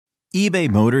eBay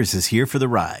Motors is here for the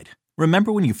ride.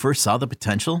 Remember when you first saw the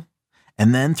potential?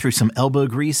 And then through some elbow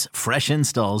grease, fresh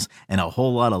installs, and a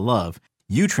whole lot of love,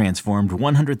 you transformed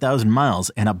 100,000 miles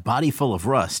and a body full of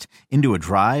rust into a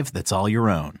drive that's all your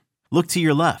own. Look to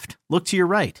your left. Look to your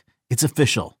right. It's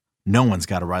official. No one's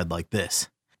got a ride like this.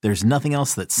 There's nothing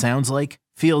else that sounds like,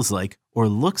 feels like, or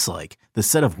looks like the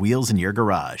set of wheels in your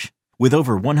garage. With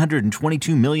over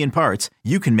 122 million parts,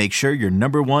 you can make sure your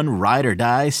number one ride or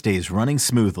die stays running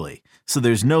smoothly. So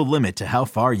there's no limit to how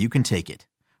far you can take it.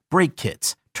 Brake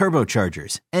kits,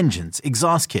 turbochargers, engines,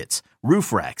 exhaust kits,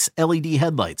 roof racks, LED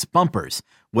headlights, bumpers,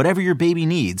 whatever your baby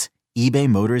needs, eBay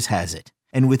Motors has it.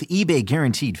 And with eBay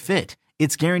Guaranteed Fit,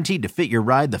 it's guaranteed to fit your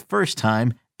ride the first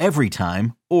time, every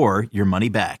time, or your money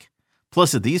back.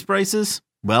 Plus at these prices,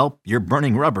 well, you're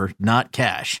burning rubber, not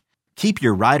cash. Keep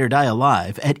your ride or die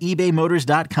alive at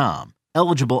ebaymotors.com.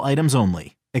 Eligible items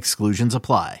only. Exclusions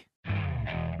apply.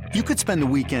 You could spend the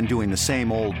weekend doing the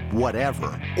same old whatever,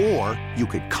 or you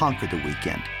could conquer the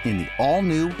weekend in the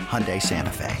all-new Hyundai Santa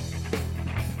Fe.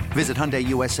 Visit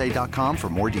HyundaiUSA.com for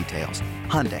more details.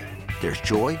 Hyundai, there's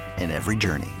joy in every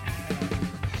journey.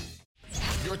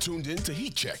 You're tuned in to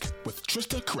Heat Check with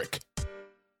Trista Crick.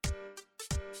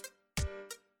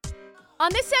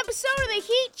 On this episode of the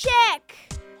Heat Check,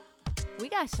 we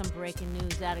got some breaking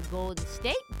news out of Golden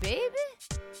State, baby.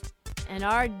 And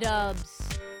our Dubs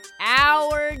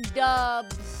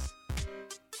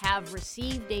have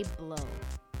received a blow.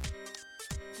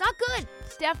 It's not good.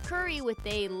 Steph Curry with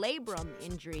a labrum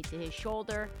injury to his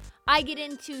shoulder. I get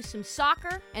into some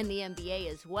soccer and the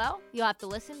NBA as well. You'll have to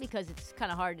listen because it's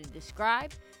kind of hard to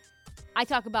describe. I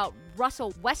talk about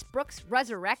Russell Westbrook's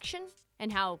resurrection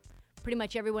and how pretty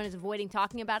much everyone is avoiding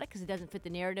talking about it because it doesn't fit the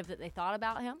narrative that they thought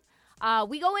about him.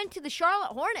 We go into the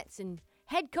Charlotte Hornets and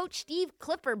head coach Steve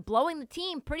Clifford blowing the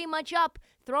team pretty much up,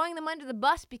 throwing them under the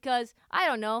bus because, I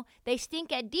don't know, they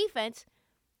stink at defense.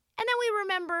 And then we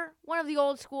remember one of the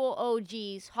old school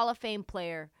OGs, Hall of Fame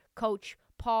player, Coach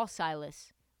Paul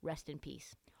Silas. Rest in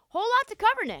peace. Whole lot to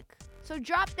cover, Nick. So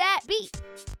drop that beat.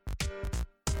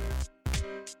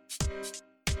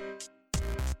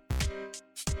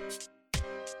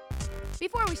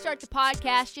 Before we start the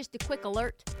podcast, just a quick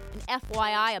alert, an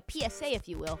FYI, a PSA if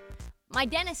you will. My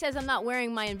dentist says I'm not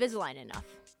wearing my Invisalign enough.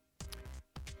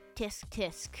 Tisk,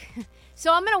 tisk.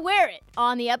 So I'm going to wear it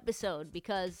on the episode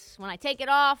because when I take it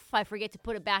off, I forget to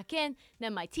put it back in,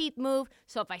 then my teeth move.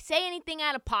 So if I say anything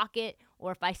out of pocket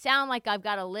or if I sound like I've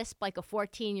got a lisp like a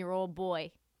 14-year-old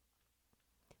boy,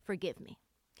 forgive me.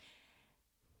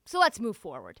 So let's move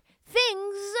forward.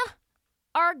 Things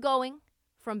are going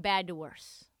from bad to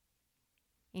worse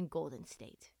in Golden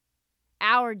State.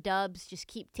 Our Dubs just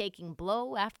keep taking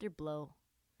blow after blow.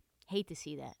 Hate to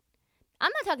see that.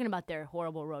 I'm not talking about their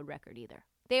horrible road record either.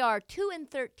 They are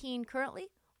 2-13 currently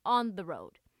on the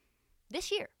road.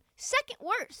 This year, second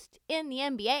worst in the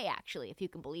NBA, actually, if you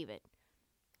can believe it.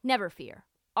 Never fear.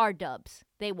 Our Dubs,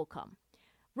 they will come.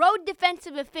 Road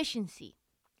defensive efficiency,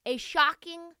 a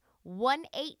shocking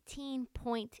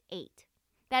 118.8.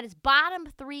 That is bottom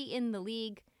 3 in the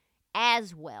league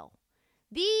as well.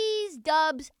 These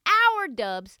Dubs, our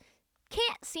Dubs,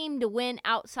 can't seem to win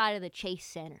outside of the Chase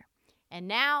Center. And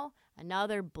now,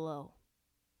 another blow.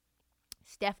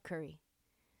 Steph Curry,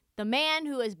 the man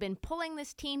who has been pulling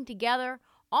this team together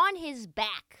on his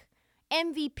back,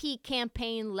 MVP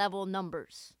campaign level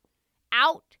numbers,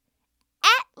 out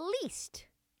at least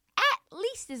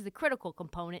is the critical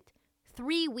component,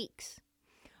 3 weeks.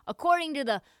 According to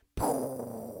the,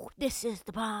 this is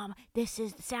the bomb, this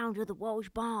is the sound of the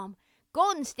Woj bomb,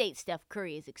 Golden State Steph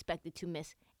Curry is expected to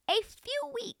miss a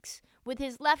few weeks with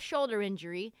his left shoulder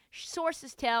injury.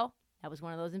 Sources tell, that was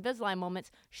one of those Invisalign moments,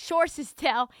 sources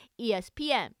tell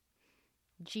ESPN.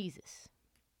 Jesus.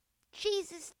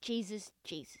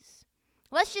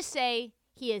 Let's just say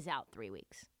he is out 3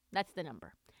 weeks. That's the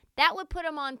number. That would put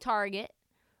him on target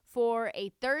for a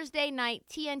Thursday night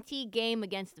TNT game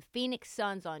against the Phoenix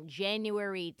Suns on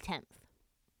January 10th.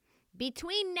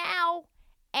 Between now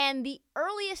and the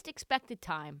earliest expected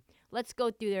time, let's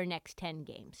go through their next 10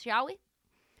 games, shall we?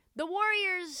 The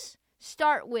Warriors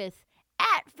start with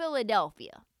at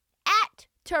Philadelphia, at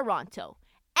Toronto,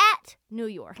 at New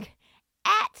York,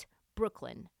 at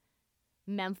Brooklyn,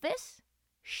 Memphis,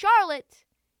 Charlotte,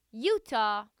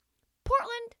 Utah,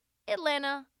 Portland,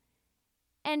 Atlanta,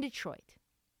 and Detroit.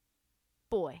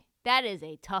 Boy, that is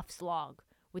a tough slog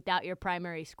without your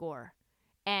primary scorer.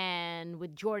 And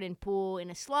with Jordan Poole in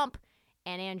a slump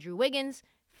and Andrew Wiggins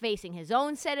facing his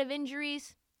own set of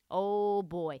injuries, oh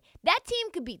boy. That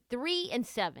team could be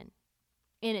 3-7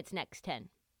 in its next 10.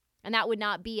 And that would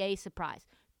not be a surprise.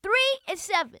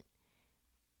 3-7.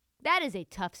 That is a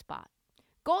tough spot.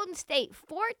 Golden State,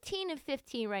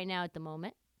 14-15 right now at the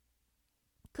moment.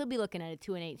 Could be looking at a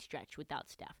 2-8 stretch without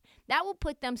Steph. That will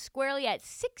put them squarely at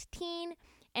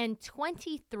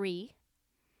 16-23,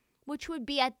 which would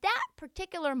be at that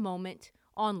particular moment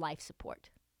on life support.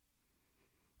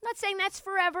 I'm not saying that's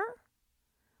forever,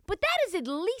 but that is at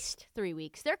least 3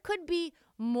 weeks. There could be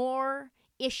more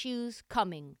issues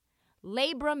coming.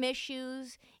 Labrum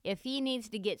issues. If he needs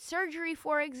to get surgery,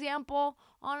 for example,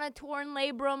 on a torn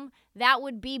labrum, that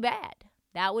would be bad.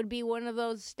 That would be one of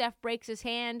those Steph breaks his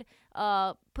hand,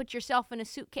 put yourself in a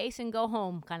suitcase and go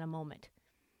home kind of moment.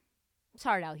 It's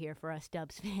hard out here for us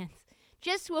Dubs fans.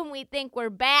 Just when we think we're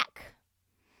back,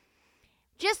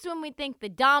 just when we think the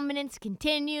dominance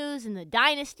continues and the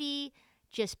dynasty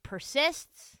just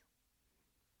persists,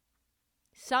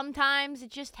 sometimes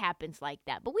it just happens like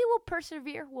that. But we will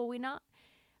persevere, will we not?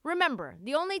 Remember,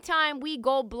 the only time we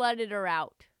gold-blooded are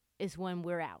out is when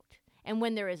we're out. And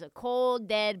when there is a cold,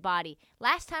 dead body.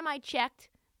 Last time I checked,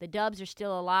 the Dubs are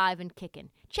still alive and kicking.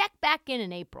 Check back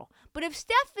in April. But if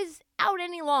Steph is out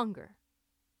any longer,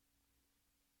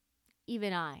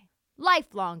 even I,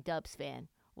 lifelong Dubs fan,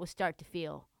 will start to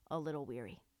feel a little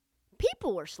weary.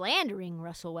 People were slandering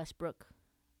Russell Westbrook,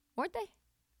 weren't they?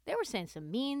 They were saying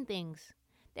some mean things.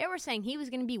 They were saying he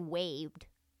was going to be waived.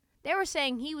 They were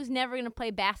saying he was never going to play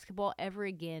basketball ever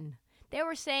again. They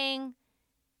were saying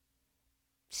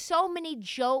so many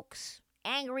jokes,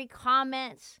 angry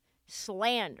comments,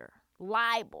 slander,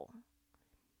 libel.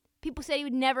 People said he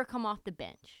would never come off the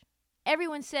bench.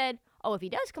 Everyone said, oh, if he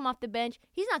does come off the bench,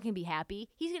 he's not going to be happy.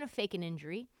 He's going to fake an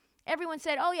injury. Everyone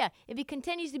said, oh, yeah, if he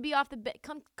continues to be off the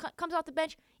comes off the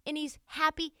bench and he's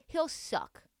happy, he'll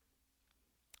suck.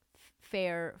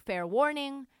 Fair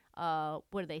warning. What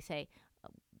do they say?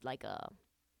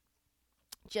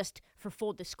 Just for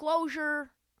full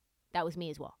disclosure, that was me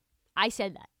as well. I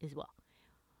said that as well.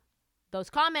 Those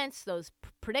comments, those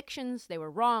predictions, they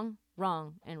were wrong.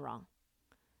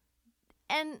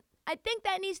 And I think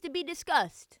that needs to be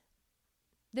discussed.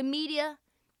 The media,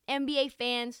 NBA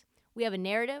fans, we have a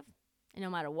narrative, and no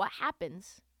matter what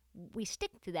happens, we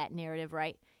stick to that narrative,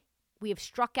 right? We have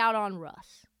struck out on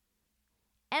Russ.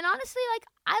 And honestly,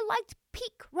 I liked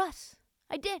peak Russ.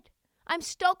 I did. I'm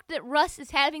stoked that Russ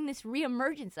is having this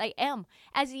reemergence. I am.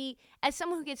 As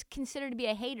someone who gets considered to be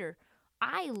a hater,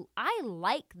 I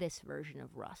like this version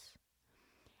of Russ.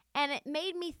 And it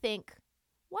made me think,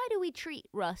 why do we treat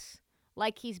Russ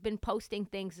like he's been posting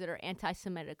things that are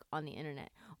anti-Semitic on the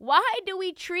internet? Why do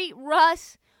we treat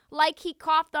Russ like he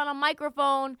coughed on a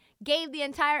microphone, gave the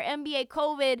entire NBA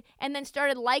COVID, and then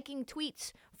started liking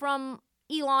tweets from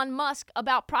Elon Musk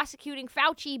about prosecuting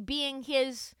Fauci being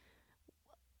his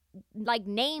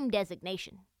name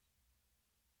designation?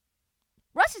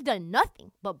 Russ has done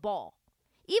nothing but ball.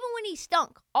 Even when he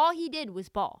stunk, all he did was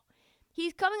ball.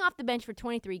 He's coming off the bench for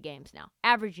 23 games now,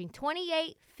 averaging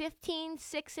 28, 15,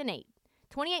 6, and 8.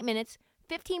 28 minutes,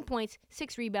 15 points,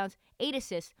 6 rebounds, 8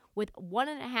 assists, with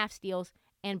 1.5 steals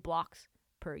and blocks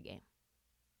per game.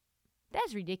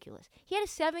 That's ridiculous. He had a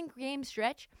 7-game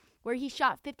stretch where he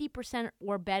shot 50%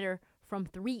 or better from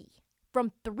 3.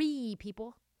 From 3,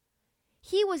 people.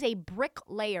 He was a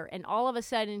bricklayer, and all of a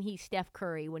sudden he's Steph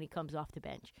Curry when he comes off the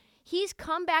bench. He's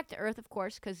come back to earth, of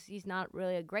course, because he's not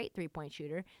really a great three-point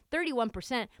shooter.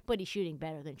 31%, but he's shooting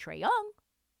better than Trae Young.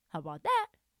 How about that?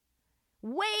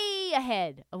 Way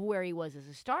ahead of where he was as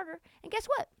a starter. And guess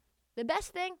what? The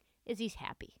best thing is he's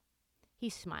happy.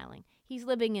 He's smiling. He's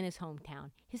living in his hometown.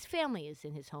 His family is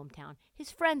in his hometown. His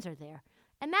friends are there.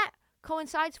 And that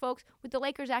coincides, folks, with the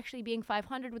Lakers actually being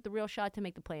 500 with the real shot to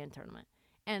make the play-in tournament.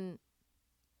 And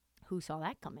who saw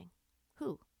that coming?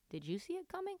 Who? Did you see it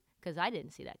coming? Because I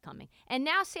didn't see that coming. And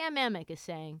now Sam Amick is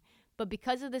saying, but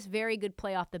because of this very good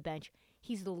play off the bench,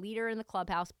 he's the leader in the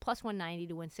clubhouse, plus 190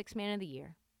 to win Sixth Man of the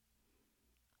Year.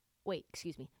 Wait,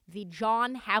 excuse me. The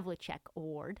John Havlicek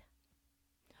Award.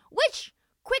 Which,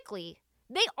 quickly,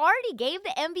 they already gave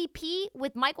the MVP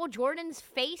with Michael Jordan's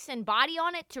face and body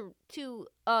on it to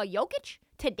Jokic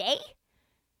today.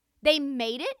 They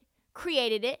made it,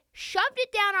 created it, shoved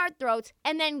it down our throats,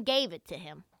 and then gave it to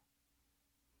him.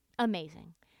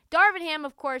 Amazing. Darvin Ham,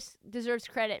 of course, deserves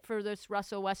credit for this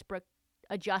Russell Westbrook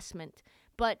adjustment.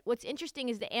 But what's interesting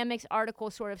is the Amic's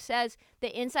article sort of says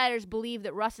that insiders believe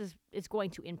that Russ is going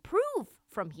to improve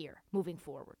from here moving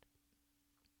forward.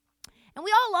 And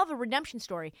we all love a redemption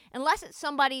story, unless it's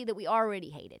somebody that we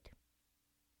already hated.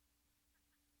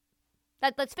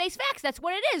 Let's face facts. That's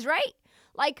what it is, right?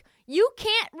 Like, you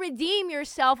can't redeem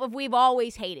yourself if we've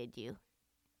always hated you.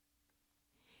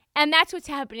 And that's what's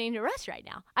happening to Russ right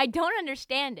now. I don't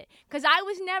understand it, because I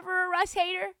was never a Russ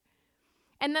hater.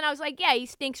 And then I was like, yeah, he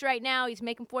stinks right now. He's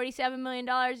making $47 million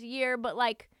a year. But,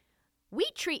 like, we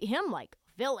treat him like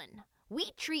a villain.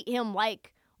 We treat him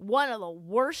like one of the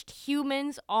worst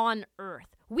humans on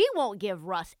earth. We won't give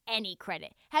Russ any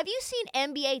credit. Have you seen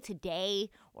NBA Today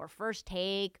or First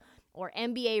Take or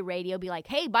NBA Radio be like,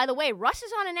 hey, by the way, Russ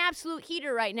is on an absolute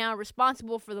heater right now,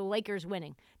 responsible for the Lakers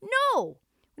winning? No,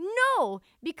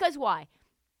 because why?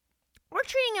 We're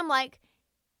treating him like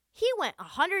he went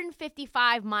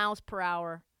 155 miles per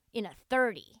hour in a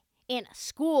 30 in a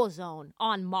school zone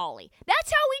on Molly.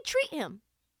 That's how we treat him.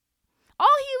 All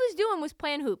he was doing was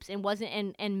playing hoops and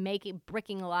wasn't and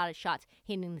bricking a lot of shots,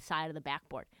 hitting the side of the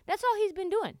backboard. That's all he's been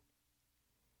doing.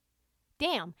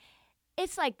 Damn.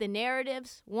 It's like the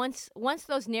narratives, once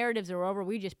those narratives are over,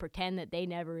 we just pretend that they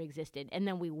never existed. And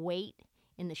then we wait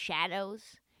in the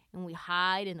shadows and we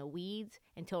hide in the weeds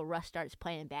until Russ starts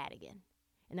playing bad again.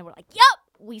 And then we're like, yup,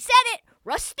 we said it.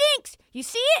 Russ stinks. You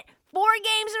see it? 4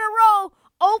 games in a row,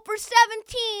 0 for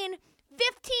 17,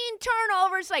 15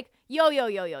 turnovers. Like, yo.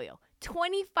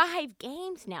 25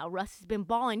 games now Russ has been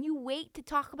balling. You wait to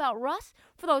talk about Russ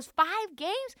for those 5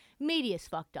 games? Media's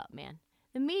fucked up, man.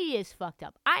 The media is fucked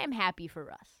up. I am happy for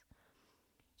Russ.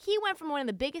 He went from one of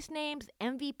the biggest names,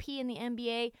 MVP in the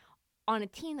NBA, on a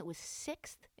team that was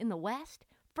 6th in the West.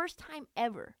 First time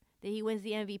ever that he wins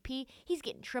the MVP. He's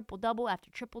getting triple-double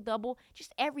after triple-double.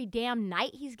 Just every damn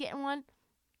night he's getting one.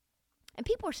 And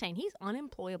people are saying he's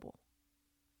unemployable.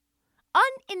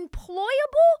 Unemployable?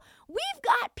 We've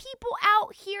got people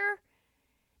out here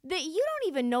that you don't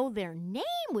even know their name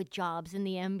with jobs in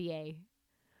the NBA.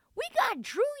 We got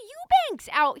Drew Eubanks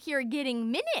out here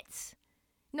getting minutes.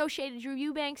 No shade to Drew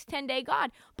Eubanks, 10-day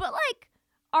god. But, like,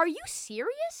 are you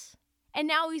serious? And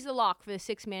now he's the lock for the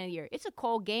 6th man of the year. It's a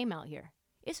cold game out here.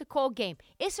 It's a cold game.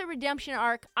 It's a redemption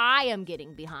arc I am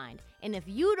getting behind. And if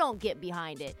you don't get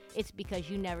behind it, it's because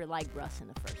you never liked Russ in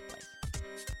the first place.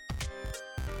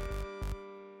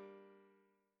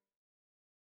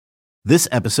 This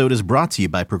episode is brought to you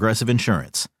by Progressive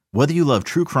Insurance. Whether you love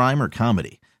true crime or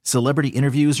comedy, celebrity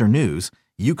interviews or news,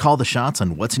 you call the shots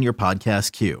on what's in your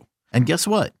podcast queue. And guess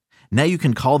what? Now you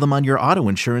can call them on your auto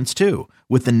insurance too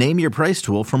with the Name Your Price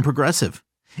tool from Progressive.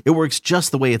 It works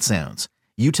just the way it sounds.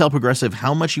 You tell Progressive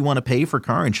how much you want to pay for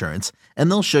car insurance, and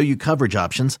they'll show you coverage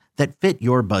options that fit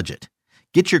your budget.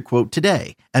 Get your quote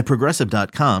today at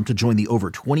Progressive.com to join the over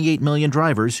 28 million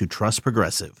drivers who trust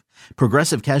Progressive.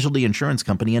 Progressive Casualty Insurance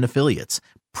Company and Affiliates.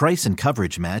 Price and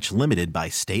coverage match limited by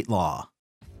state law.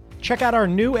 Check out our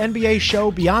new NBA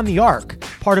show, Beyond the Arc,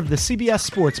 part of the CBS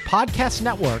Sports Podcast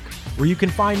Network, where you can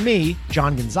find me,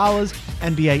 John Gonzalez,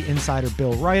 NBA insider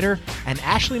Bill Ryder, and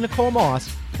Ashley Nicole Moss,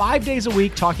 5 days a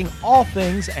week talking all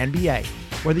things NBA.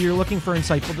 Whether you're looking for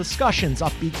insightful discussions,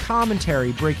 upbeat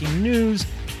commentary, breaking news,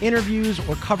 interviews,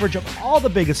 or coverage of all the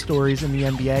biggest stories in the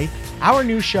NBA, our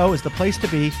new show is the place to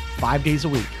be 5 days a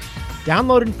week.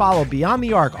 Download and follow Beyond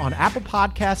the Arc on Apple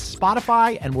Podcasts,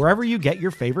 Spotify, and wherever you get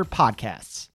your favorite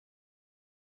podcasts.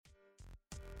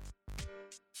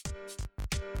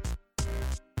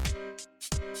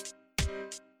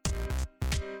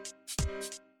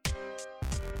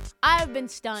 I've been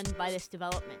stunned by this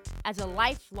development. As a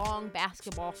lifelong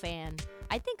basketball fan,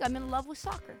 I think I'm in love with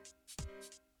soccer.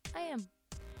 I am.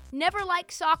 Never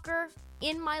liked soccer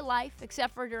in my life,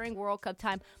 except for during World Cup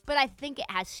time, but I think it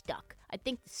has stuck. I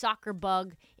think the soccer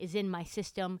bug is in my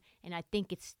system, and I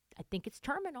think it's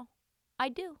terminal. I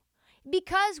do.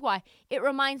 Because why? It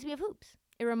reminds me of hoops.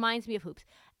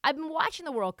 I've been watching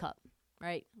the World Cup,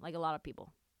 right? Like a lot of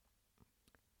people.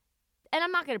 And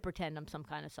I'm not going to pretend I'm some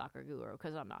kind of soccer guru,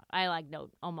 because I'm not. I know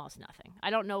almost nothing. I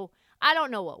don't know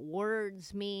what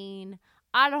words mean.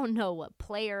 I don't know what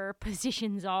player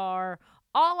positions are.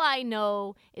 All I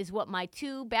know is what my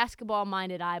 2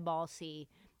 basketball-minded eyeballs see,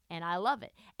 and I love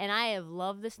it. And I have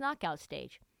loved this knockout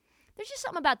stage. There's just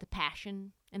something about the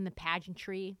passion and the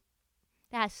pageantry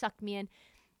that has sucked me in.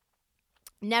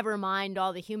 Never mind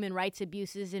all the human rights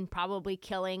abuses and probably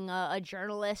killing a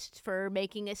journalist for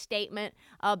making a statement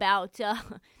about,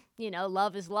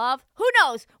 love is love. Who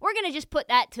knows? We're going to just put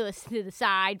that to the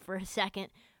side for a second.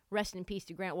 Rest in peace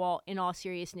to Grant Wall. In all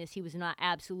seriousness, he was an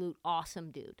absolute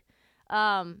awesome dude.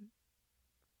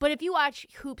 But if you watch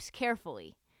hoops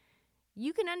carefully,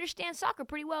 you can understand soccer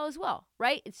pretty well as well,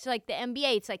 right? It's like the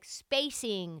NBA. It's like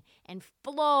spacing and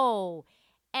flow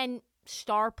and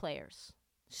star players.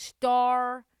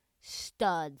 Star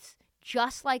studs,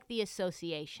 just like the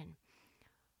association.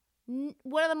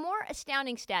 One of the more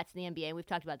astounding stats in the NBA, and we've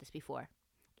talked about this before,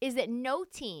 is that no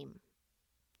team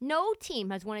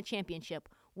has won a championship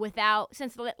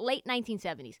since the late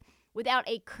 1970s, without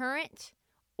a current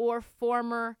or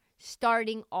former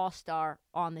starting all-star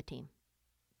on the team.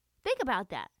 Think about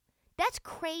that. That's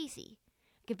crazy.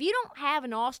 If you don't have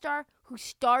an all-star who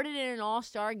started in an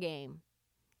all-star game,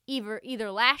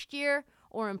 either last year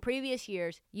or in previous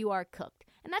years, you are cooked.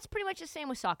 And that's pretty much the same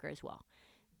with soccer as well.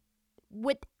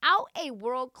 Without a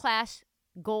world-class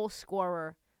goal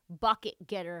scorer, bucket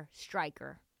getter,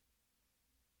 striker,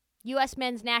 U.S.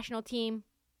 men's national team,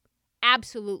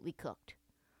 absolutely cooked.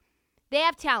 They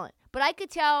have talent, but I could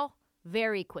tell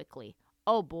very quickly,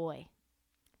 oh boy,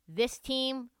 this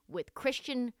team with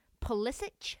Christian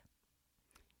Pulisic,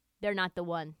 they're not the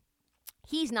one.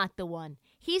 He's not the one.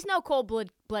 He's no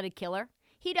cold-blooded killer.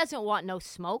 He doesn't want no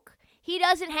smoke. He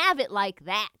doesn't have it like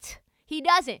that. He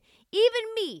doesn't.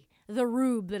 Even me, the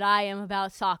rube that I am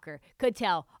about soccer, could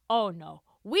tell, oh no,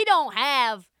 we don't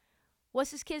have,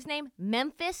 what's this kid's name?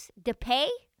 Memphis Depay?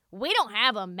 We don't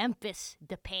have a Memphis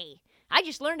Depay. I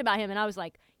just learned about him, and I was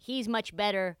like, he's much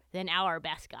better than our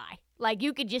best guy. Like,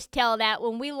 you could just tell that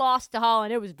when we lost to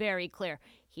Holland, it was very clear.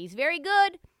 He's very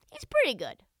good. He's pretty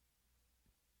good.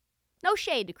 No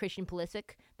shade to Christian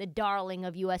Pulisic, the darling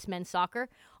of U.S. men's soccer.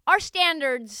 Our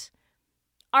standards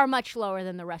are much lower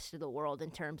than the rest of the world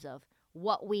in terms of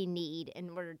what we need in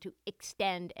order to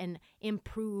extend and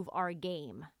improve our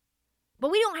game. But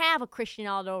we don't have a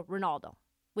Cristiano Ronaldo.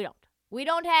 We don't. We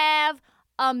don't have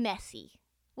a Messi.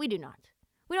 We do not.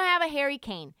 We don't have a Harry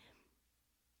Kane.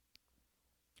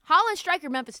 Holland striker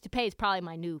Memphis Depay is probably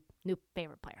my new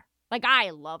favorite player. Like,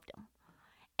 I loved him.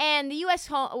 And the U.S.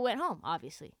 went home,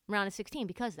 obviously, round of 16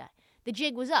 because of that. The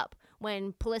jig was up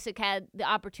when Pulisic had the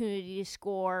opportunity to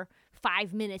score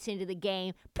 5 minutes into the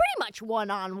game, pretty much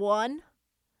one-on-one.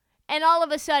 And all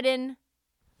of a sudden,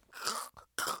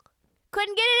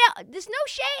 couldn't get it out. There's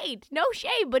no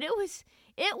shade, but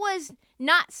it was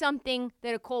not something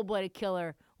that a cold-blooded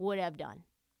killer would have done.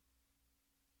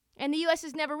 And the U.S.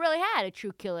 has never really had a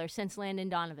true killer since Landon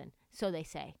Donovan, so they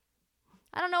say.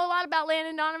 I don't know a lot about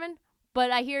Landon Donovan, but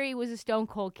I hear he was a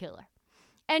stone-cold killer.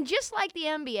 And just like the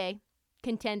NBA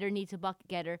contender needs a bucket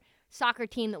getter, soccer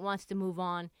team that wants to move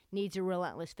on needs a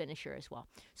relentless finisher as well.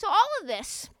 So all of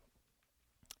this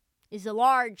is a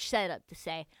large setup to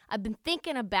say I've been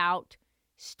thinking about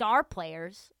star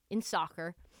players in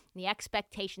soccer and the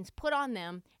expectations put on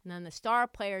them, and then the star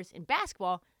players in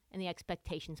basketball and the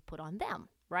expectations put on them,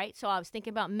 right? So I was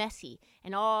thinking about Messi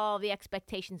and all the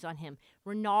expectations on him.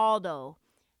 Ronaldo,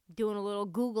 doing a little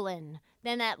Googling.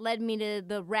 Then that led me to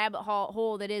the rabbit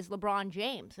hole that is LeBron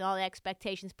James and all the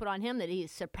expectations put on him that he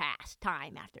has surpassed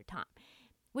time after time,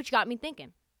 which got me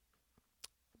thinking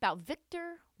about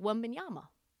Victor Wembanyama.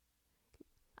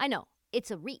 I know,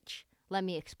 it's a reach. Let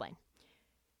me explain.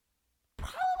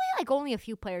 Probably like only a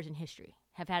few players in history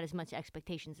have had as much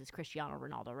expectations as Cristiano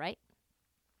Ronaldo, right?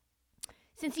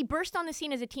 Since he burst on the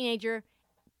scene as a teenager,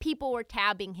 people were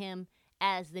tabbing him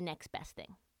as the next best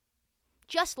thing.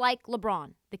 Just like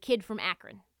LeBron, the kid from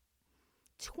Akron.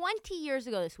 20 years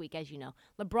ago this week, as you know,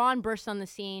 LeBron burst on the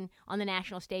scene on the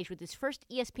national stage with his first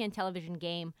ESPN television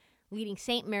game, leading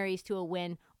St. Mary's to a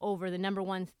win over the number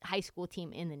one high school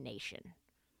team in the nation.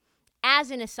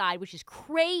 As an aside, which is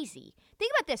crazy,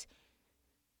 think about this.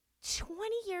 20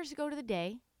 years ago to the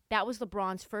day, that was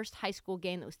LeBron's first high school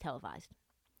game that was televised.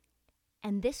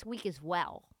 And this week as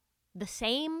well, the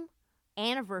same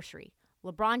anniversary,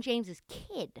 LeBron James's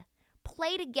kid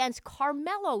played against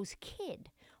Carmelo's kid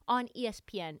on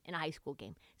ESPN in a high school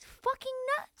game. It's fucking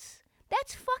nuts.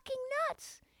 That's fucking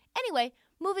nuts. Anyway,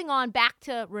 moving on back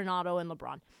to Ronaldo and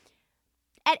LeBron.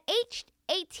 At age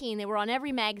 18, they were on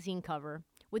every magazine cover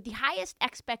with the highest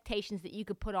expectations that you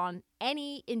could put on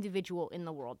any individual in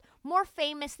the world. More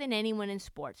famous than anyone in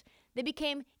sports. They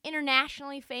became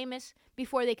internationally famous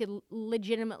before they could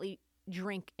legitimately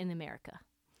drink in America.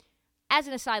 As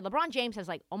an aside, LeBron James has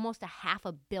like almost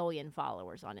 500 million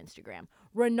followers on Instagram.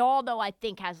 Ronaldo, I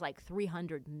think, has like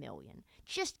 300 million.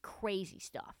 Just crazy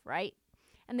stuff, right?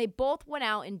 And they both went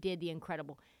out and did the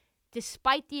incredible.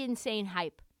 Despite the insane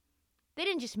hype, they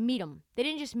didn't just meet them. They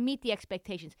didn't just meet the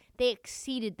expectations. They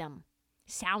exceeded them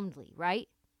soundly, right?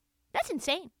 That's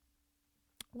insane.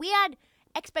 We had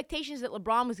expectations that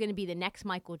LeBron was going to be the next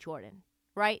Michael Jordan,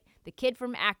 right? The kid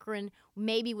from Akron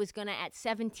maybe was going to, at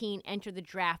 17, enter the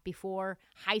draft before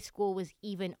high school was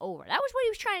even over. That was what he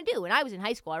was trying to do when I was in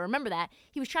high school. I remember that.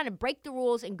 He was trying to break the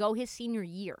rules and go his senior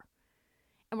year.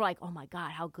 And we're like, oh my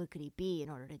God, how good could he be in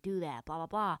order to do that? Blah, blah,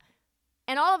 blah.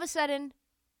 And all of a sudden,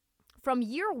 from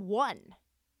year one,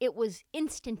 it was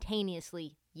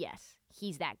instantaneously, yes,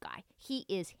 he's that guy. He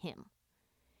is him.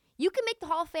 You can make the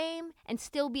Hall of Fame and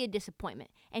still be a disappointment.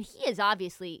 And he is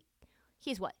obviously,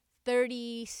 he's what,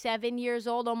 37 years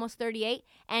old, almost 38,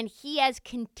 and he has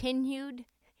continued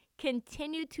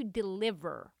to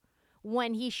deliver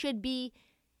when he should be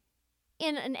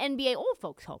in an NBA old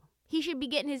folks home. He should be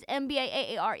getting his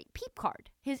NBA AAR PEEP card,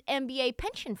 his NBA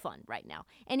pension fund right now.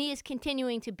 And he is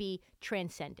continuing to be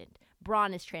transcendent.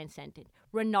 Bron is transcendent.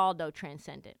 Ronaldo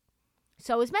transcendent.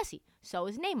 So is Messi. So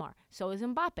is Neymar. So is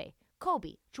Mbappe.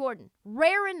 Kobe. Jordan.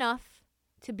 Rare enough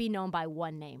to be known by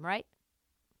one name, right?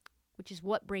 Which is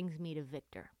what brings me to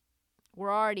Victor.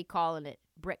 We're already calling it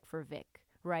Brick for Vic,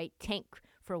 right? Tank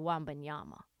for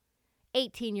Wembanyama.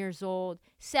 18 years old,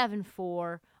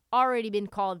 7'4", already been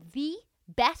called the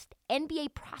best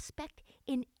NBA prospect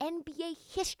in NBA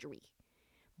history.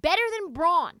 Better than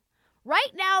Bron.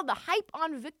 Right now, the hype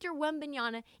on Victor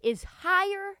Wembanyama is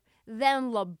higher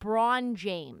than LeBron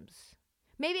James.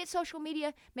 Maybe it's social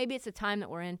media. Maybe it's the time that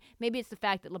we're in. Maybe it's the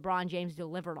fact that LeBron James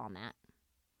delivered on that.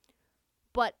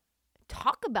 But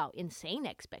talk about insane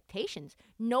expectations.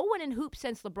 No one in hoops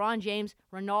since LeBron James,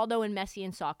 Ronaldo, and Messi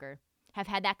in soccer have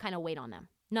had that kind of weight on them.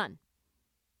 None.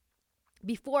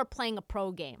 Before playing a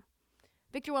pro game.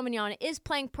 Victor Wembanyama is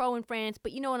playing pro in France,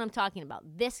 but you know what I'm talking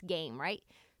about. This game, right?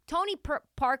 Tony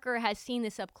Parker has seen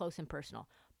this up close and personal.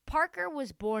 Parker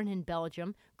was born in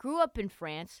Belgium, grew up in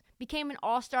France, became an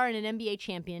all-star and an NBA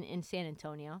champion in San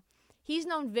Antonio. He's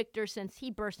known Victor since he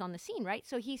burst on the scene, right?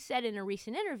 So he said in a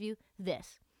recent interview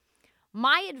this: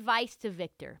 my advice to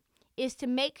Victor is to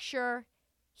make sure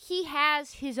he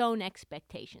has his own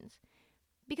expectations.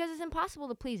 Because it's impossible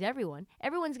to please everyone.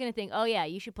 Everyone's going to think, oh yeah,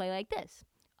 you should play like this.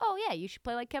 Oh yeah, you should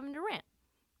play like Kevin Durant.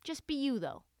 Just be you,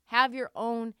 though. Have your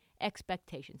own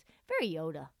expectations. Very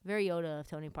Yoda of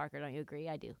Tony Parker, don't you agree?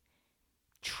 I do.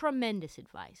 Tremendous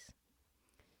advice.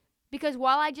 Because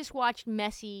while I just watched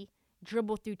Messi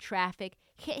dribble through traffic,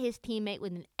 hit his teammate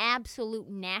with an absolute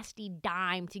nasty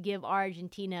dime to give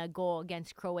Argentina a goal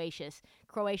against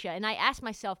Croatia, and I asked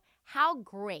myself, how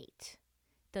great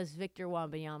does Victor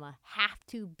Wembanyama have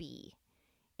to be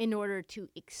in order to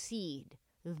exceed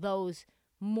those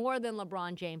more than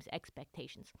LeBron James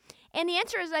expectations? And the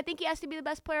answer is I think he has to be the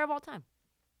best player of all time.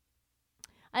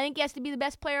 I think he has to be the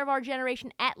best player of our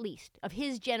generation, at least, of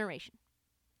his generation.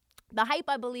 The hype,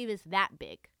 I believe, is that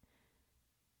big.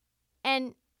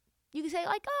 And you can say,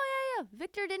 like, oh, yeah,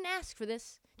 Victor didn't ask for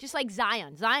this. Just like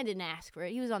Zion. Zion didn't ask for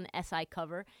it. He was on the SI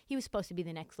cover. He was supposed to be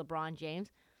the next LeBron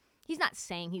James. He's not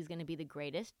saying he's going to be the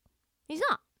greatest. He's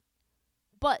not.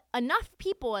 But enough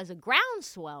people as a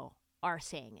groundswell are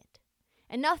saying it.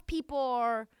 Enough people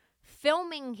are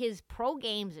filming his pro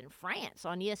games in France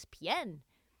on ESPN.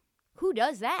 Who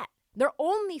does that? They're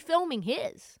only filming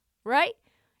his, right?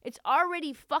 It's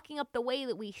already fucking up the way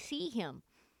that we see him.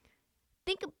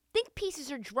 Think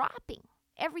pieces are dropping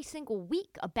every single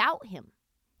week about him.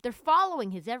 They're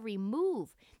following his every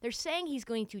move. They're saying he's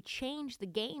going to change the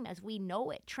game as we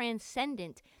know it,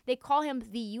 transcendent. They call him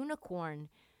the unicorn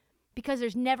because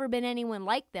there's never been anyone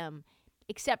like them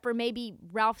except for maybe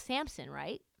Ralph Sampson,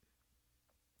 right?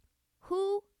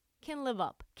 Who can live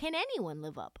up? Can anyone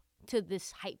live up to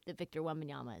this hype that Victor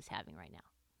Wembanyama is having right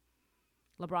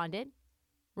now? LeBron did.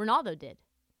 Ronaldo did.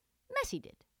 Messi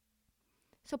did.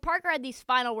 So Parker had these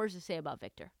final words to say about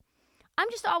Victor. I'm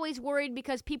just always worried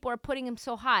because people are putting him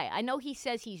so high. I know he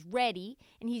says he's ready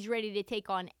and he's ready to take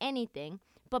on anything,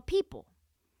 but people,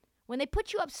 when they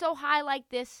put you up so high like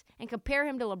this and compare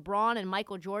him to LeBron and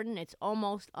Michael Jordan, it's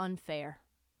almost unfair.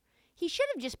 He should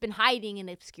have just been hiding in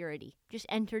obscurity, just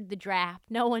entered the draft.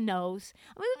 No one knows.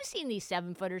 I mean, we've seen these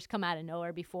 7-footers come out of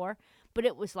nowhere before, but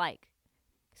it was like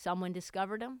someone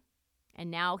discovered him, and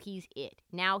now he's it.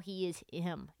 Now he is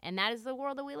him, and that is the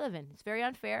world that we live in. It's very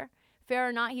unfair. Fair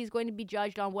or not, he's going to be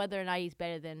judged on whether or not he's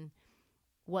better than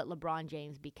what LeBron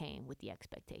James became with the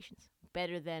expectations.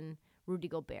 Better than Rudy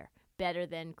Gobert. Better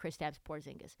than Kristaps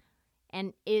Porzingis.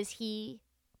 And is he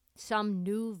some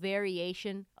new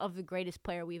variation of the greatest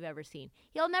player we've ever seen?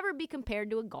 He'll never be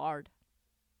compared to a guard.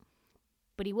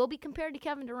 But he will be compared to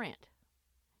Kevin Durant.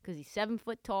 Because he's 7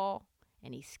 foot tall,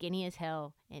 and he's skinny as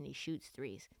hell, and he shoots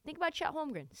threes. Think about Chet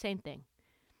Holmgren. Same thing.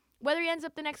 Whether he ends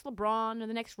up the next LeBron or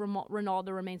the next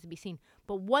Ronaldo remains to be seen.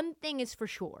 But one thing is for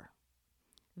sure.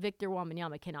 Victor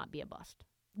Wembanyama cannot be a bust.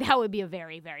 That would be a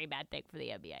very, very bad thing for the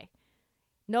NBA.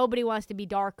 Nobody wants to be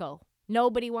Darko.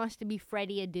 Nobody wants to be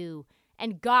Freddie Adu.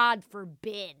 And God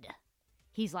forbid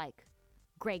he's like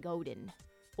Greg Oden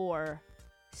or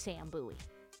Sam Bowie.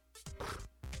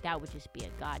 That would just be a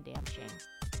goddamn shame.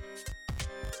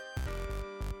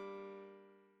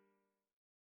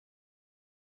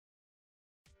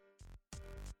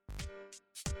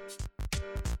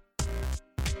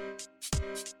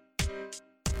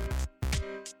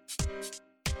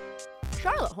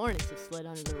 Charlotte Hornets have slid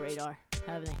under the radar,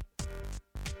 haven't they?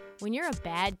 When you're a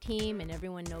bad team and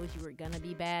everyone knows you were going to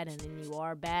be bad and then you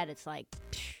are bad, it's like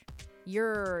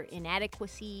your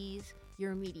inadequacies,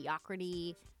 your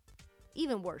mediocrity,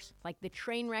 even worse, like the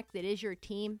train wreck that is your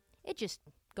team, it just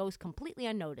goes completely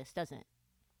unnoticed, doesn't it?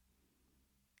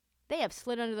 They have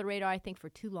slid under the radar, I think, for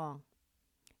too long.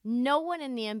 No one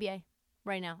in the NBA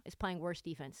right now is playing worse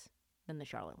defense than the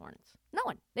Charlotte Hornets. No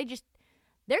one. They're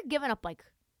giving up like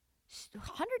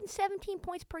 117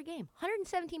 points per game,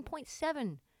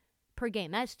 117.7 per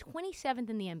game. That is 27th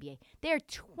in the NBA. They are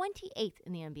 28th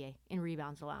in the NBA in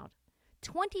rebounds allowed,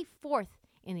 24th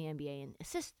in the NBA in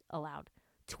assists allowed,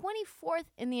 24th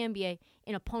in the NBA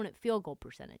in opponent field goal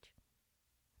percentage.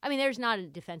 I mean, there's not a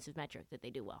defensive metric that they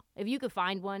do well. If you could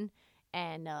find one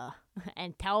and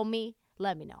tell me,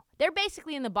 let me know. They're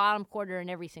basically in the bottom quarter in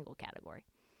every single category.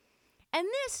 And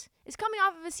this is coming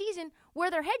off of a season where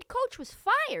their head coach was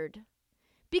fired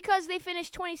because they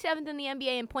finished 27th in the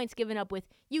NBA in points given up with,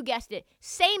 you guessed it,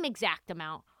 same exact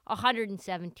amount,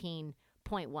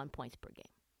 117.1 points per game.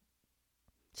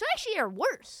 So actually are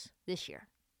worse this year.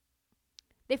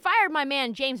 They fired my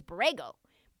man James Borrego,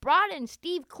 brought in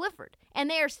Steve Clifford, and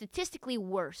they are statistically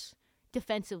worse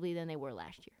defensively than they were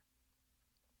last year.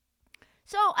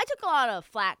 So I took a lot of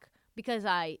flack because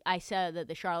I said that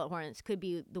the Charlotte Hornets could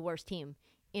be the worst team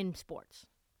in sports.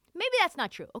 Maybe that's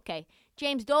not true. Okay,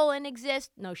 James Dolan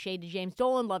exists. No shade to James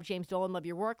Dolan. Love James Dolan. Love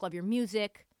your work. Love your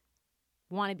music.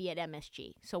 Want to be at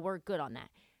MSG. So we're good on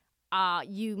that.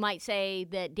 You might say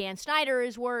that Dan Snyder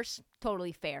is worse.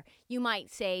 Totally fair. You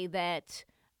might say that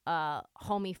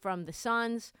homie from the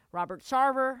Suns, Robert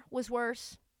Sarver, was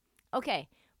worse. Okay,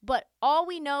 but all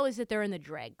we know is that they're in the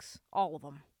dregs. All of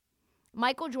them.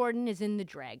 Michael Jordan is in the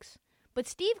dregs. But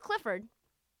Steve Clifford,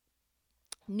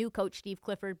 new coach Steve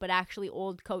Clifford, but actually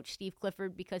old coach Steve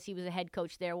Clifford because he was a head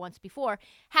coach there once before,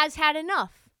 has had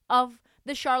enough of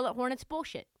the Charlotte Hornets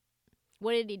bullshit.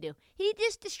 What did he do? He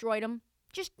just destroyed them.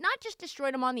 Not just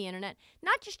destroyed them on the internet,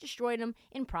 not just destroyed them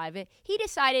in private. He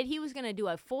decided he was going to do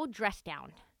a full dress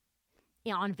down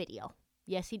on video.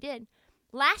 Yes, he did.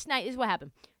 Last night is what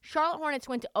happened. Charlotte Hornets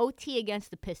went to OT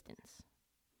against the Pistons.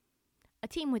 A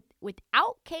team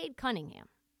without Cade Cunningham.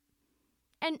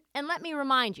 And let me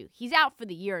remind you, he's out for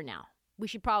the year now. We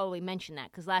should probably mention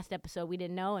that because last episode we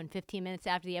didn't know, and 15 minutes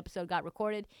after the episode got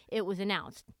recorded, it was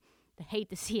announced. I hate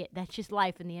to see it. That's just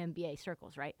life in the NBA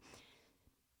circles, right?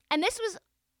 And this was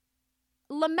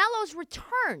LaMelo's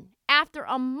return after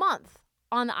a month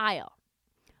on the IL.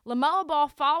 LaMelo Ball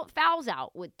fouls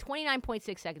out with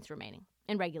 29.6 seconds remaining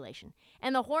in regulation.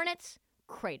 And the Hornets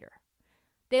crater.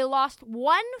 They lost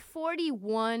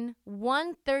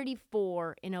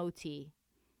 141-134 in OT.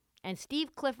 And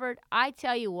Steve Clifford, I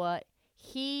tell you what,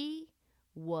 he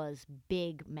was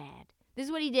big mad. This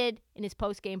is what he did in his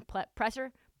post-game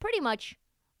presser, pretty much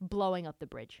blowing up the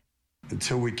bridge.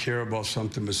 Until we care about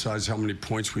something besides how many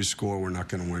points we score, we're not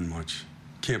going to win much.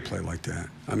 Can't play like that.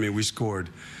 I mean, we scored.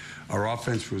 Our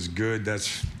offense was good.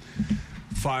 That's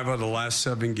 5 out of the last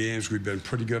 7 games. We've been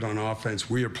pretty good on offense.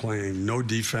 We are playing no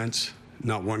defense,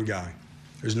 not one guy.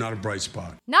 There's not a bright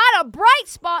spot. Not a bright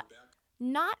spot.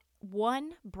 Not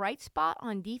one bright spot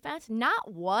on defense.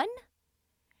 Not one.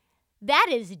 That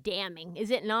is damning,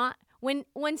 is it not? When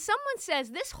someone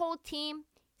says this whole team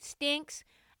stinks,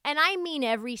 and I mean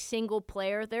every single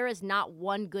player, there is not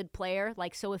one good player.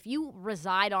 Like, so if you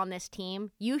reside on this team,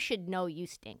 you should know you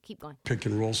stink. Keep going. Pick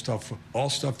and roll stuff,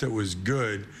 all stuff that was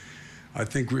good. I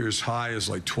think we were as high as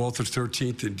like 12th or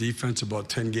 13th in defense about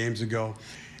 10 games ago.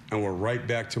 And we're right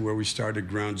back to where we started,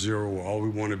 ground zero, where all we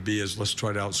want to be is let's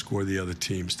try to outscore the other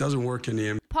teams. Doesn't work in the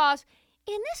NBA. Pause.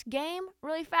 In this game,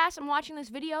 really fast, I'm watching this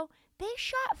video, they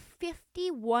shot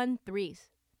 51 threes.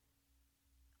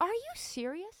 Are you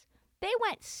serious? They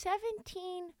went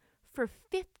 17 for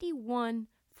 51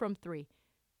 from 3.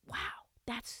 Wow,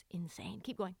 that's insane.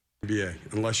 Keep going. NBA,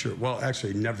 unless you're, well,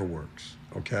 actually, it never works,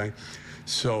 okay?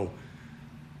 So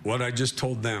what I just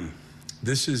told them,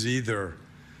 this is either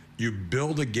you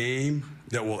build a game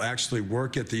that will actually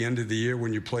work at the end of the year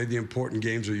when you play the important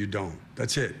games, or you don't.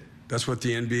 That's it. That's what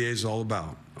the NBA is all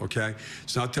about, okay?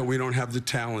 It's not that we don't have the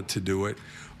talent to do it.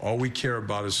 All we care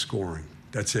about is scoring.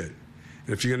 That's it.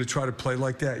 And if you're going to try to play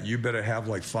like that, you better have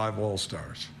like 5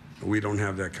 all-stars. We don't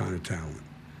have that kind of talent.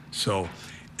 So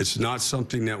it's not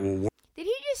something that will work. Did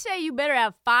he just say you better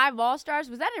have 5 all-stars?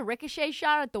 Was that a ricochet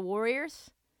shot at the Warriors?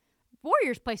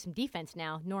 Warriors play some defense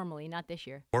now, normally, not this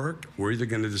year. We're either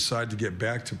going to decide to get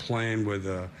back to playing with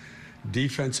a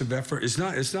defensive effort. It's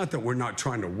not that we're not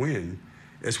trying to win.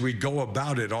 It's we go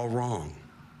about it all wrong,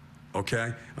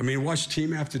 okay? I mean, watch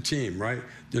team after team, right?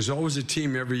 There's always a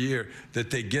team every year that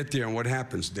they get there, and what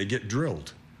happens? They get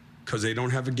drilled because they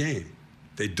don't have a game.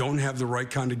 They don't have the right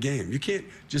kind of game. You can't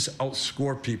just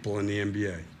outscore people in the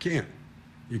NBA. You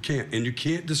can't. And you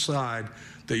can't decide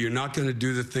that you're not going to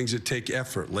do the things that take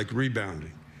effort, like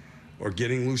rebounding or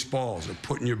getting loose balls or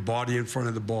putting your body in front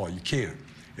of the ball. You can't.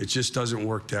 It just doesn't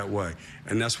work that way.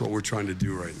 And that's what we're trying to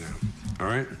do right now. All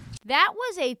right? That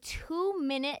was a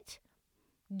 2-minute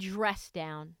dress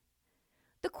down.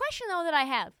 The question, though, that I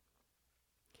have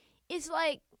is,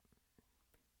 like,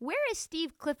 where has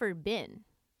Steve Clifford been?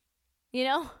 You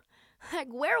know?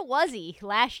 Like, where was he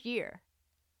last year?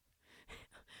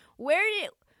 What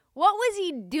was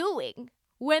he doing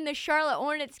when the Charlotte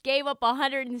Hornets gave up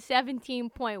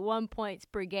 117.1 points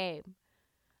per game?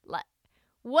 Like,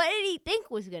 what did he think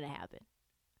was going to happen?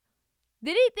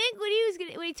 Did he think when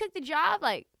he took the job,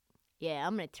 like, yeah,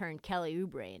 I'm going to turn Kelly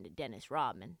Oubre into Dennis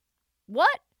Rodman?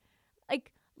 What?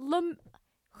 Like, who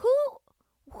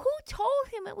told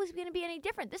him it was going to be any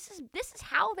different? This is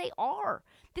how they are.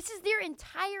 This is their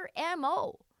entire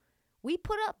MO. We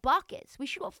put up buckets. We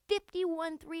shoot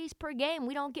 51 threes per game.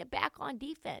 We don't get back on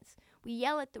defense. We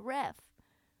yell at the ref.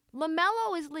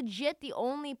 LaMelo is legit the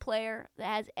only player that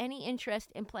has any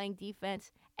interest in playing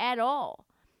defense at all.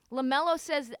 LaMelo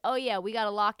says, oh, yeah, we got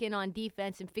to lock in on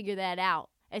defense and figure that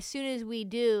out. As soon as we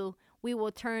do, we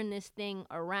will turn this thing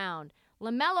around.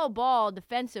 LaMelo Ball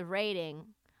defensive rating,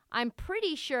 I'm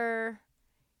pretty sure,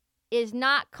 is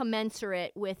not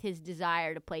commensurate with his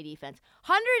desire to play defense.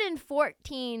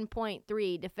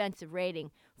 114.3 defensive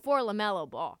rating for LaMelo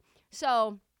Ball.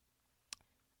 So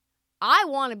I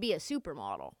want to be a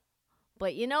supermodel.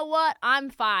 But you know what? I'm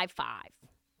 5'5".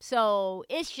 So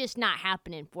it's just not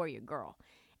happening for your girl.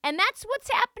 And that's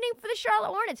what's happening for the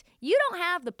Charlotte Hornets. You don't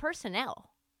have the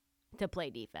personnel to play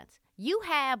defense. You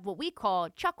have what we call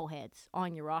chuckleheads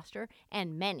on your roster,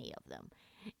 and many of them.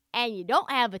 And you don't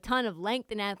have a ton of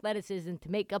length and athleticism to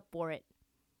make up for it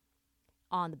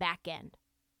on the back end.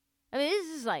 I mean,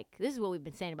 this is what we've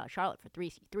been saying about Charlotte for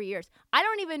three years. I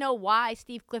don't even know why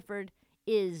Steve Clifford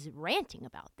is ranting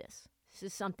about this. This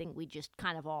is something we just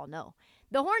kind of all know.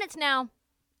 The Hornets now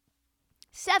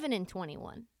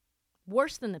 7-21,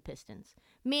 worse than the Pistons,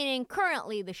 meaning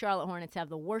currently the Charlotte Hornets have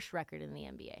the worst record in the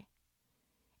NBA.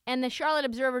 And the Charlotte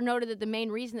Observer noted that the main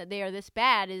reason that they are this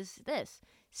bad is this: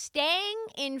 staying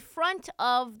in front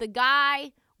of the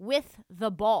guy with the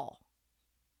ball.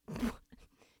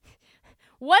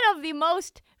 One of the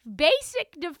most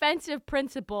basic defensive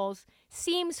principles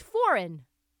seems foreign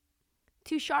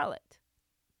to Charlotte.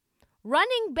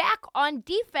 Running back on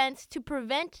defense to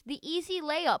prevent the easy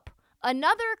layup,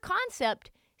 another concept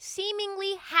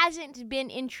seemingly hasn't been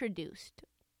introduced.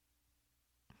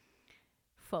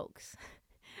 Folks,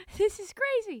 this is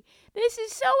crazy. This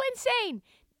is so insane.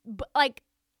 Like,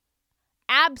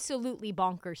 absolutely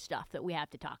bonkers stuff that we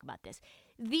have to talk about this.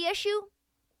 The issue,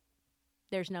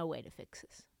 there's no way to fix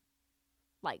this.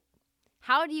 Like,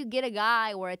 how do you get a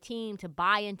guy or a team to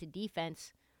buy into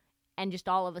defense and just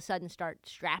all of a sudden start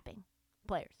strapping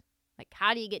players? Like,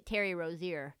 how do you get Terry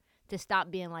Rozier to stop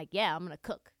being like, yeah, I'm going to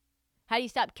cook? How do you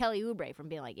stop Kelly Oubre from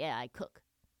being like, yeah, I cook,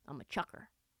 I'm a chucker?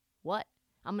 What?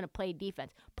 I'm going to play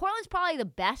defense. Portland's probably the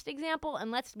best example, and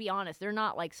let's be honest, they're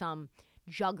not like some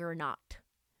juggernaut.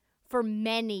 For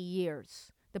many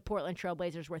years, the Portland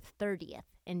Trailblazers were 30th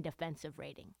in defensive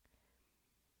rating.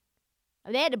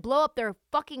 They had to blow up their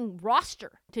fucking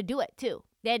roster to do it, too.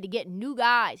 They had to get new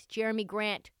guys: Jeremy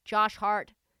Grant, Josh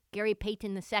Hart, Gary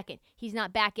Payton II. He's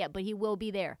not back yet, but he will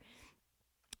be there.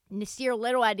 Nasir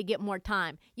Little had to get more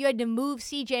time. You had to move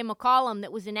C.J. McCollum,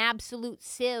 that was an absolute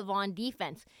sieve on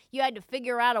defense. You had to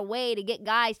figure out a way to get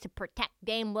guys to protect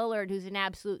Dame Lillard, who's an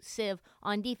absolute sieve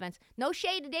on defense. No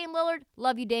shade to Dame Lillard.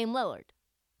 Love you, Dame Lillard.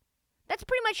 That's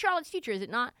pretty much Charlotte's future, is it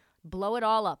not? Blow it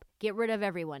all up. Get rid of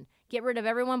everyone. Get rid of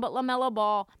everyone but LaMelo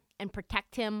Ball and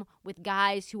protect him with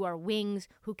guys who are wings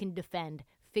who can defend.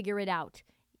 Figure it out.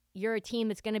 You're a team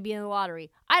that's going to be in the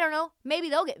lottery. I don't know. Maybe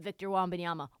they'll get Victor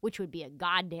Wembanyama, which would be a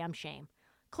goddamn shame.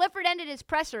 Clifford ended his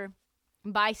presser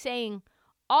by saying,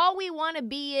 all we want to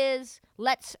be is,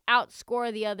 let's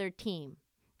outscore the other team.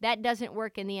 That doesn't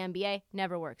work in the NBA.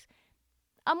 Never works.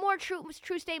 A more true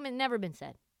statement never been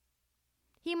said.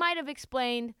 He might have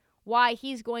explained why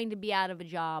he's going to be out of a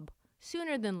job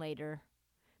sooner than later.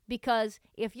 Because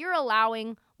if you're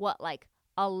allowing,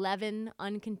 11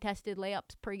 uncontested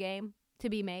layups per game to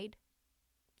be made,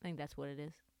 I think that's what it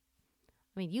is.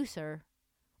 I mean, you, sir,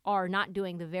 are not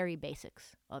doing the very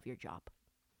basics of your job.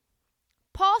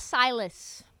 Paul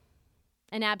Silas,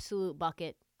 an absolute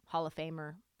bucket, Hall of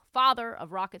Famer, father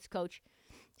of Rockets coach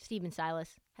Stephen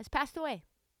Silas, has passed away.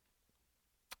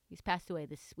 He's passed away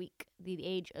this week, at the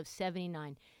age of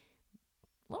 79.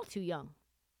 A little too young.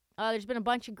 There's been a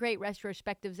bunch of great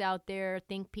retrospectives out there,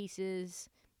 think pieces.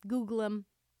 Google them,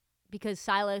 because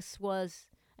Silas was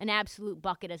an absolute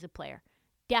bucket as a player.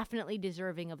 definitely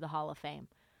deserving of the Hall of Fame.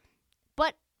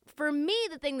 But for me,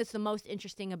 the thing that's the most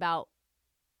interesting about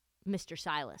Mr.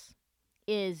 Silas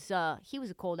is he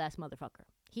was a cold-ass motherfucker.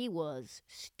 He was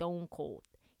stone cold.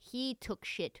 He took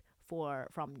shit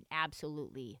from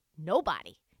absolutely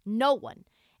nobody. No one.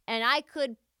 And I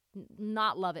could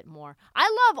not love it more.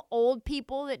 I love old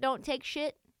people that don't take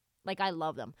shit. Like, I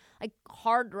love them. Like,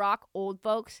 hard rock old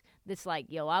folks that's like,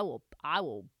 yo, I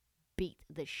will beat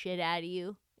the shit out of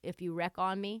you if you wreck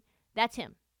on me. That's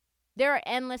him. There are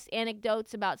endless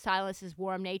anecdotes about Silas's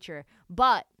warm nature,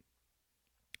 but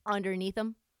underneath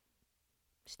him,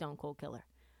 stone cold killer.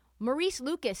 Maurice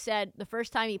Lucas said the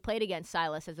first time he played against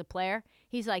Silas as a player,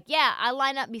 he's like, yeah, I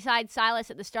line up beside Silas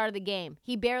at the start of the game.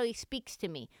 He barely speaks to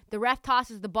me. The ref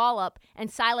tosses the ball up, and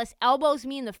Silas elbows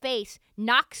me in the face,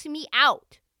 knocks me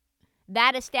out.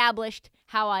 That established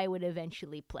how I would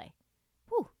eventually play.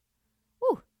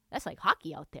 Whew, that's like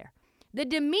hockey out there. The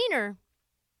demeanor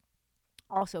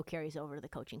also carries over to the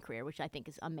coaching career, which I think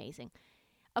is amazing.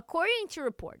 According to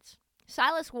reports,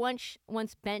 Silas once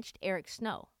benched Eric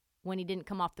Snow when he didn't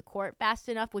come off the court fast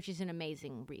enough, which is an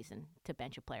amazing reason to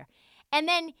bench a player. And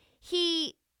then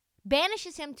he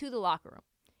banishes him to the locker room.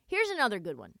 Here's another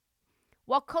good one.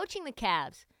 While coaching the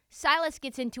Cavs, Silas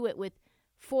gets into it with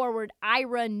forward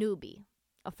Ira Newby,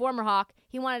 a former Hawk.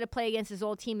 He wanted to play against his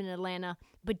old team in Atlanta,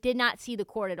 but did not see the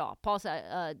court at all. Paul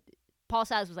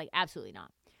Silas was like, absolutely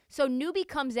not. So Newby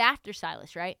comes after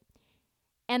Silas, right?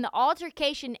 And the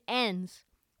altercation ends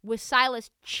with Silas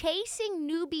chasing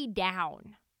Newby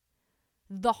down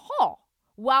the hall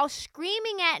while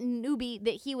screaming at Newby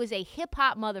that he was a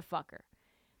hip-hop motherfucker.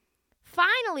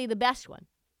 Finally, the best one.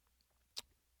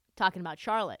 Talking about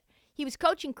Charlotte. He was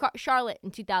coaching Charlotte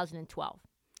in 2012.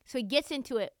 So he gets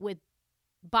into it with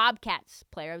Bobcats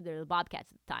player, they're the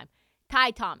Bobcats at the time,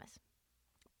 Ty Thomas.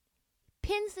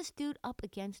 Pins this dude up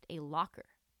against a locker.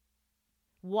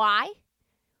 Why?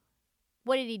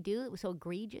 What did he do that was so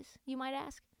egregious, you might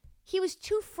ask? He was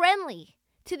too friendly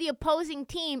to the opposing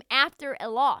team after a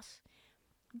loss.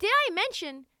 Did I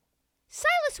mention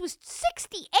Silas was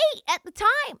 68 at the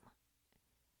time?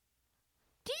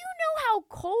 Do you know how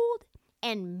cold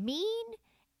and mean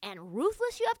and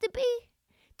ruthless you have to be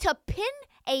to pin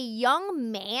a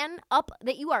young man up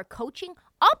that you are coaching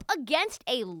up against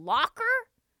a locker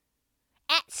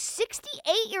at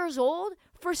 68 years old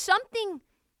for something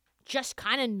just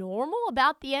kind of normal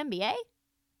about the NBA?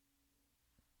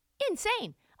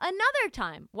 Insane. Another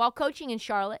time, while coaching in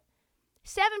Charlotte,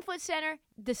 7-foot center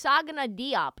Desagana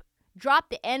Diop dropped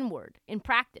the N-word in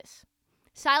practice.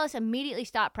 Silas immediately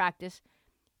stopped practice.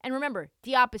 And remember,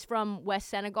 Diop is from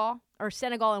Senegal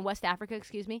and West Africa,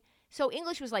 excuse me. So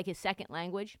English was like his second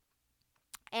language.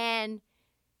 And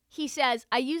he says,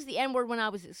 I used the N-word when I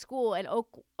was at school at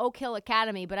Oak Hill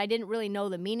Academy, but I didn't really know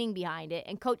the meaning behind it.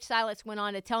 And Coach Silas went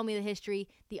on to tell me the history,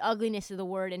 the ugliness of the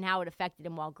word, and how it affected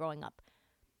him while growing up.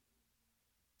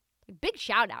 Big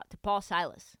shout out to Paul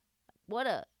Silas. What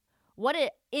an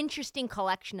interesting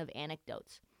collection of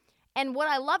anecdotes. And what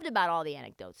I loved about all the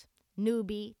anecdotes,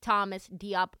 Newby, Thomas,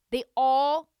 Diop, they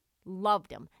all loved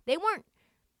him. They weren't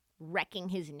wrecking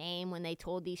his name when they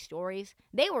told these stories.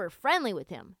 They were friendly with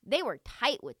him. They were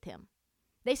tight with him.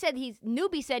 They said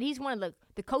Newby said he's one of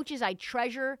the coaches I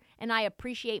treasure and I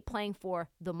appreciate playing for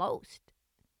the most.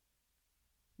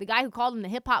 The guy who called him the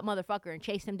hip-hop motherfucker and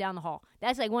chased him down the hall.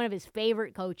 That's like one of his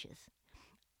favorite coaches.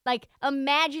 Like,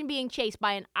 imagine being chased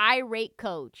by an irate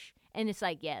coach. And it's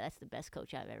like, yeah, that's the best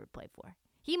coach I've ever played for.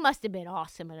 He must have been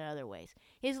awesome in other ways.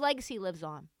 His legacy lives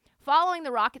on. Following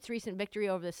the Rockets' recent victory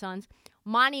over the Suns,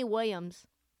 Monty Williams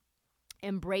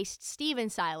embraced Steven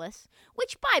Silas,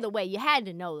 which, by the way, you had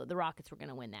to know that the Rockets were going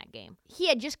to win that game. He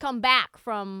had just come back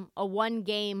from a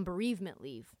one-game bereavement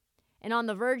leave. And on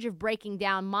the verge of breaking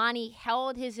down, Monty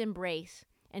held his embrace,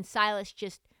 and Silas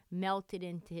just melted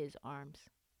into his arms.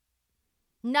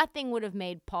 Nothing would have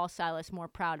made Paul Silas more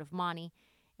proud of Monty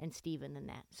and Steven than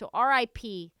that. So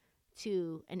R.I.P.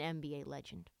 to an NBA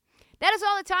legend. That is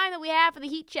all the time that we have for the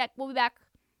Heat Check. We'll be back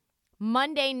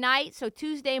Monday night, so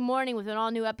Tuesday morning with an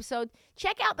all-new episode.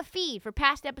 Check out the feed for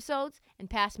past episodes and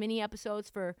past mini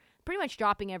episodes for pretty much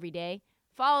dropping every day.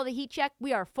 Follow the Heat Check.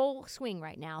 We are full swing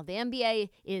right now. The NBA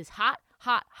is hot,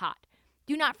 hot, hot.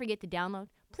 Do not forget to download.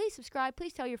 Please subscribe.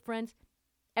 Please tell your friends,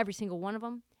 every single one of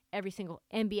them, every single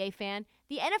NBA fan.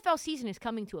 The NFL season is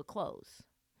coming to a close,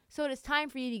 so it is time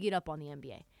for you to get up on the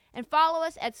NBA. And follow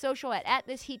us at social at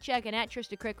ThisHeatCheck and at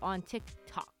Trista Crick on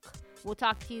TikTok. We'll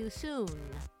talk to you soon,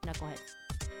 knuckleheads.